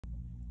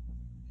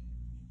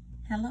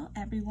Hello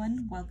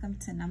everyone, welcome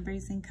to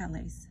Numbers and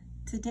Colors.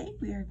 Today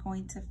we are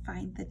going to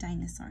find the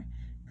dinosaur.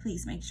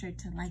 Please make sure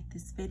to like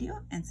this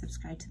video and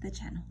subscribe to the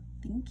channel.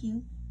 Thank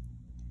you.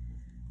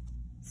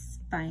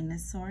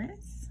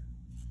 Spinosaurus,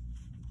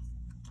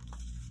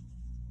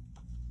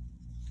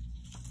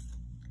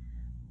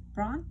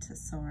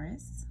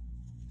 Brontosaurus,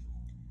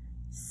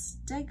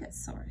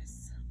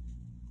 Stegosaurus.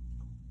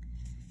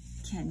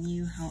 Can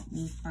you help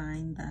me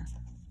find the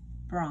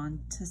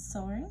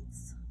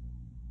Brontosaurus?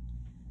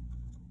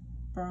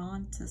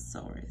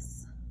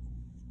 Brontosaurus.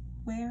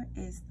 Where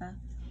is the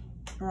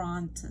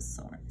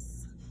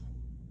Brontosaurus?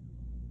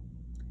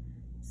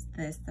 Is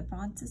this the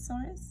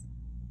Brontosaurus?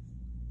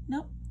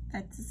 Nope,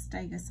 that's a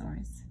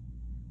Stegosaurus.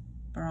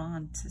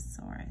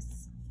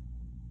 Brontosaurus.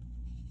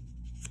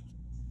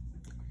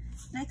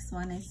 Next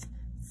one is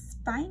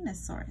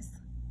Spinosaurus.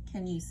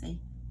 Can you say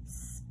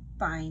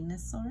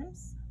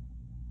Spinosaurus?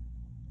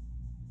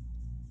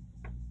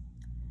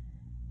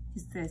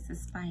 Is this a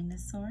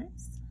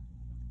Spinosaurus?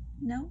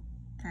 No,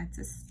 that's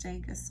a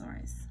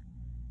Stegosaurus.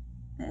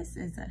 This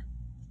is a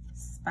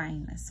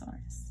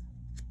Spinosaurus.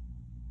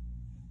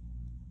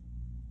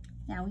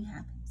 Now we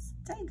have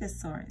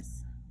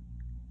Stegosaurus.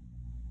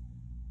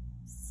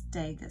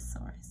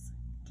 Stegosaurus.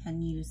 Can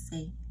you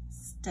say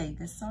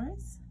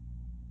Stegosaurus?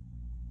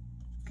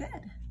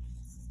 Good.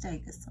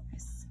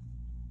 Stegosaurus.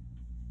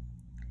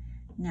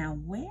 Now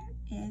where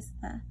is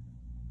the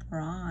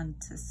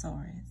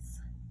Brontosaurus?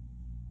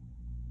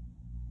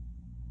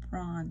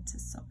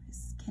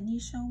 Brontosaurus. Can you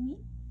show me?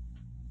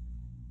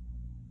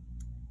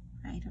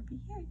 Right over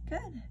here.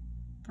 Good.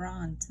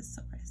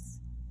 Brontosaurus.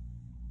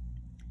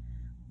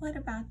 What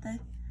about the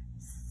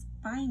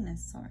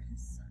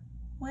Spinosaurus?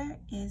 Where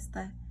is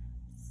the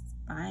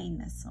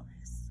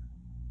Spinosaurus?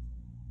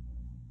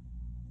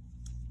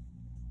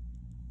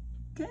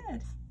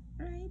 Good.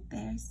 Right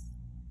there.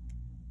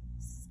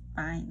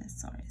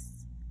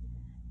 Spinosaurus.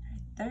 Our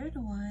third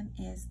one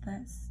is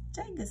the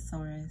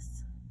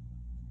Stegosaurus.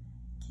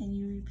 Can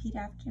you repeat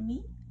after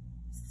me?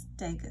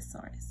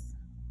 Stegosaurus.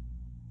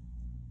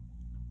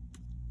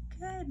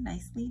 Good,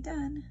 nicely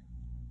done.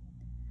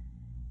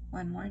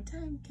 One more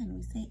time, can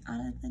we say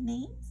all of the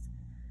names?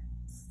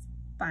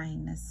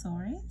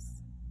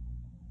 Spinosaurus,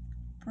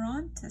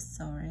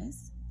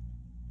 Brontosaurus,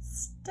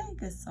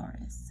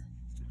 Stegosaurus.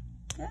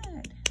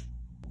 Good.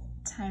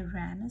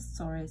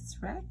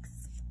 Tyrannosaurus Rex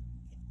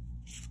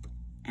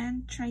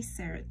and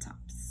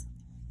Triceratops.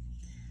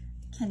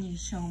 Can you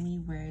show me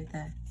where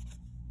the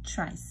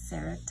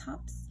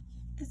Triceratops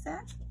is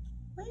at?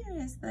 Where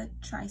is the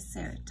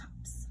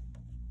Triceratops?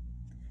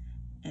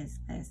 Is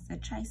this the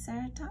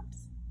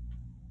Triceratops?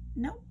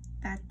 Nope,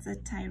 that's a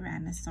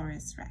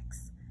Tyrannosaurus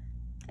Rex.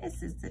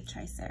 This is the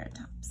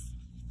Triceratops.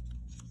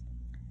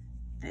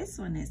 This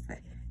one is the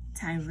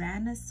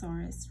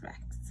Tyrannosaurus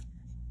Rex.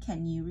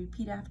 Can you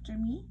repeat after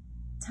me?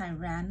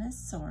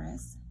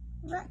 Tyrannosaurus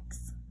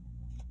Rex.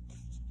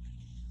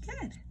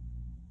 Good.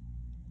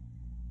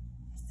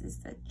 This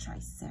is the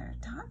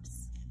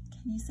Triceratops.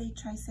 Can you say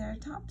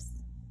Triceratops?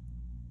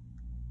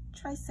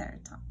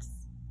 Triceratops.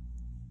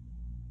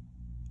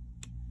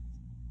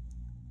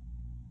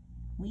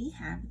 We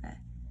have the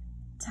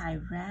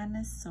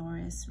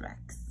Tyrannosaurus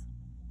Rex.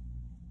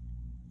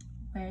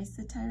 Where is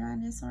the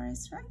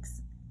Tyrannosaurus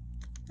Rex?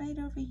 Right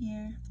over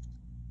here.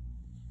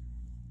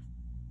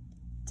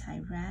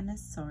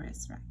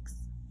 Tyrannosaurus Rex.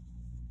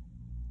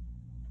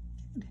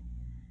 Good.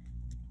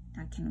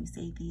 Now can we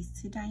say these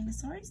two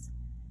dinosaurs?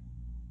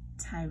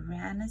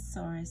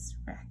 Tyrannosaurus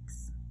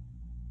Rex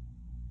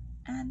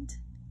and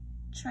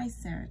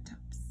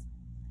Triceratops.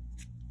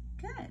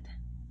 Good.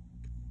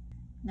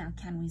 Now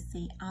can we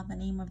say all the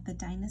name of the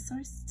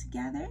dinosaurs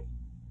together?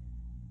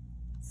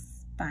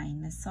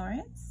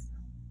 Spinosaurus,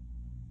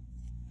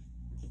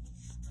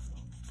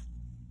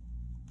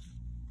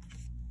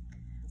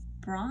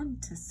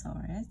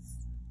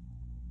 Brontosaurus,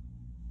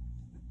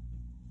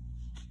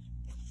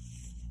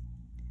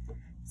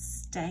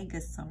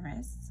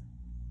 Stegosaurus,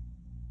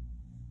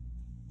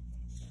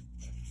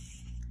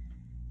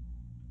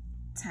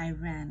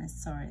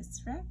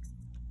 Tyrannosaurus Rex,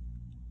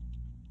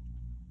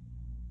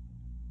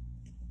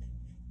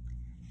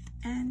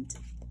 and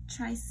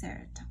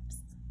Triceratops.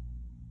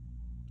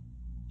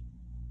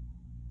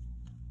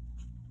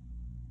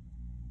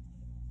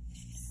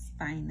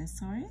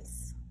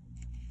 Spinosaurus,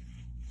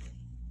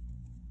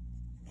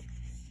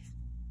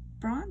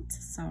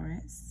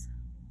 Brontosaurus,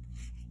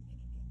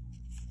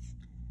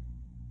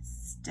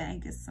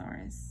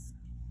 Stegosaurus,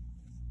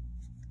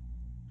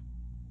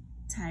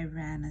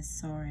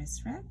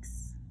 Tyrannosaurus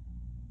Rex,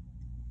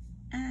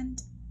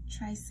 and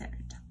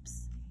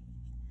Triceratops.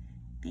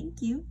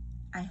 Thank you.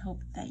 I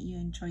hope that you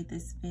enjoyed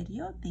this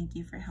video. Thank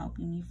you for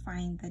helping me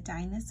find the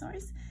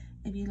dinosaurs.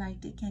 If you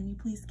liked it, can you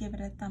please give it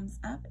a thumbs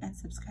up and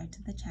subscribe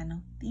to the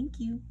channel? Thank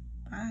you.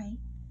 Bye.